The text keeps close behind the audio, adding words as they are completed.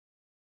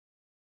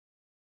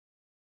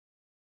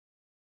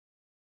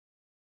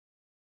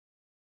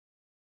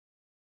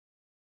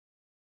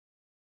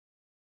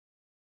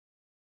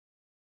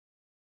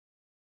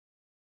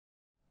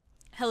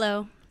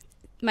Hello,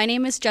 my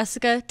name is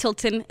Jessica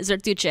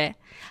Tilton-Zertuche.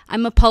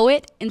 I'm a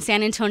poet in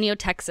San Antonio,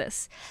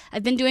 Texas.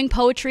 I've been doing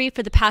poetry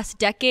for the past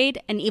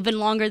decade and even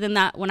longer than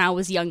that when I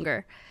was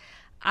younger.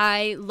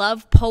 I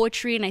love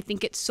poetry and I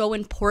think it's so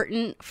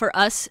important for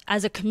us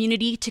as a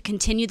community to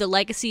continue the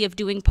legacy of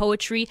doing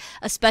poetry,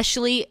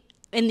 especially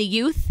in the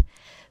youth,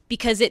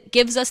 because it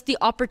gives us the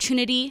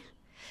opportunity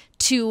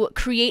to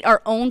create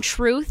our own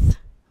truth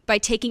by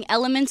taking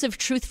elements of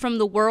truth from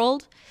the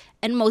world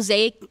and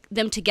mosaic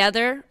them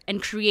together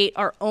and create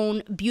our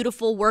own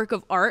beautiful work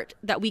of art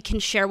that we can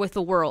share with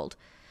the world.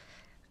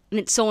 And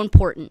it's so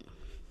important.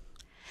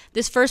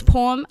 This first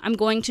poem I'm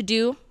going to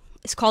do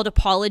is called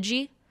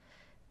Apology.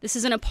 This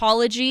is an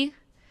apology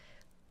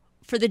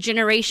for the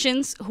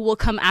generations who will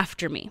come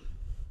after me.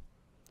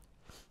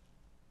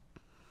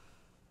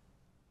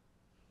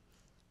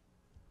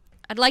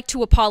 I'd like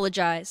to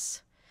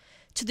apologize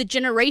to the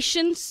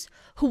generations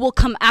who will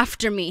come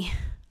after me.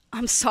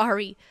 I'm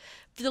sorry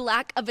for the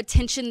lack of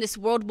attention this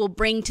world will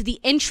bring to the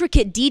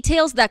intricate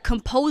details that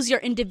compose your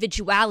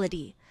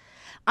individuality.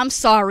 I'm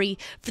sorry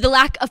for the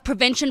lack of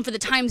prevention for the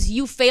times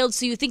you failed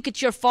so you think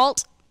it's your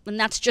fault, and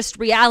that's just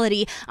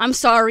reality. I'm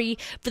sorry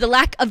for the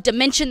lack of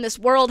dimension this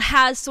world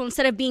has, so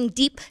instead of being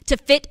deep to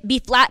fit, be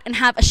flat and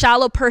have a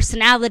shallow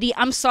personality.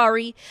 I'm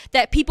sorry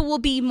that people will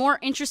be more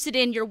interested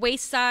in your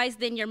waist size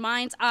than your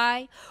mind's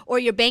eye, or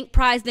your bank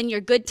prize than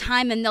your good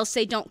time, and they'll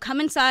say, don't come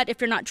inside if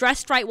you're not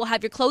dressed right. We'll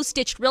have your clothes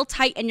stitched real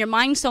tight and your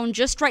mind sewn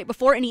just right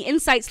before any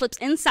insight slips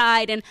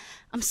inside. And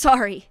I'm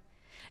sorry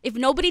if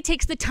nobody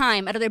takes the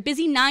time out of their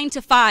busy 9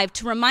 to 5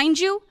 to remind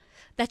you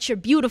that you're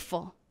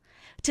beautiful,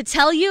 to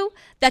tell you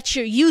that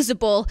you're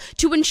usable,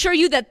 to ensure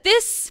you that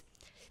this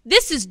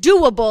is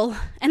doable.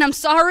 And I'm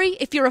sorry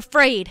if you're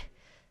afraid,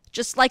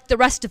 just like the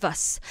rest of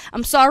us.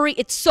 I'm sorry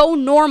it's so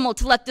normal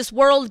to let this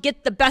world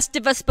get the best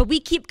of us, but we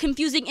keep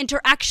confusing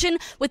interaction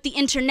with the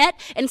internet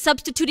and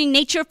substituting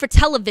nature for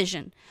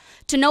television.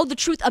 To know the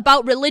truth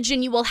about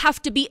religion, you will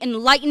have to be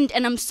enlightened,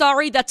 and I'm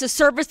sorry that's a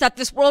service that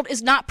this world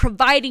is not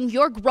providing.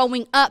 You're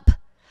growing up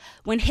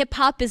when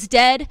hip-hop is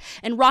dead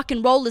and rock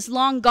and roll is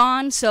long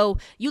gone, so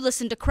you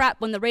listen to crap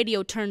when the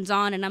radio turns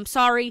on. And I'm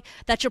sorry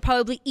that you'll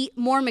probably eat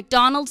more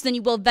McDonald's than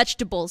you will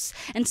vegetables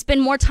and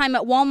spend more time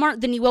at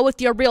Walmart than you will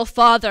with your real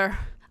father.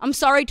 I'm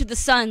sorry to the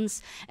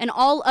sons and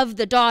all of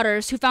the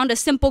daughters who found a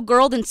simple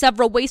girl in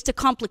several ways to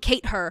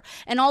complicate her,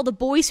 and all the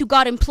boys who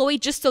got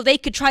employed just so they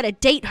could try to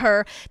date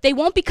her. They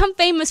won't become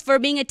famous for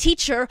being a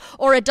teacher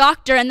or a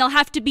doctor, and they'll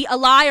have to be a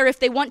liar if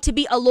they want to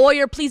be a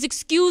lawyer. Please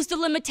excuse the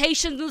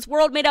limitations in this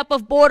world made up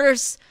of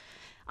borders.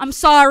 I'm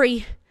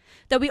sorry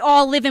that we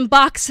all live in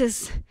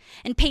boxes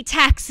and pay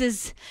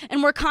taxes,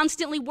 and we're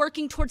constantly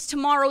working towards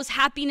tomorrow's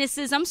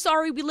happinesses. I'm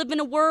sorry we live in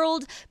a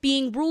world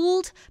being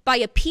ruled by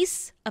a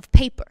piece of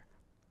paper.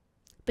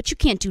 But you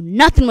can't do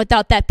nothing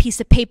without that piece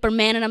of paper,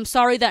 man, and I'm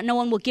sorry that no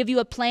one will give you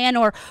a plan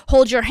or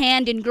hold your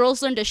hand, and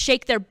girls learn to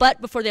shake their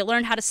butt before they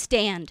learn how to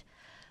stand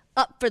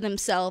up for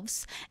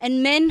themselves.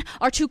 And men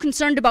are too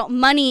concerned about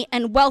money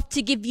and wealth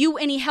to give you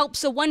any help,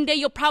 so one day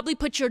you'll probably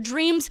put your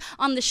dreams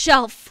on the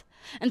shelf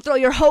and throw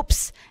your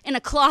hopes in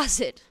a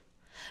closet.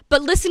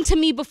 But listen to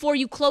me before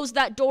you close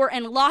that door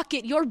and lock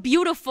it. You're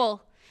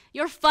beautiful.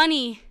 You're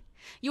funny.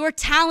 You're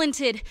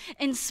talented,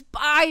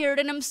 inspired,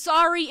 and I'm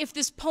sorry if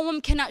this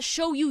poem cannot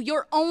show you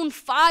your own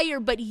fire,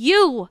 but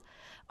you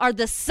are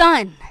the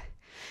sun.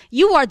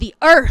 You are the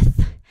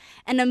earth,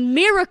 and a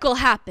miracle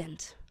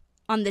happened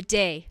on the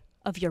day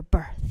of your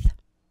birth.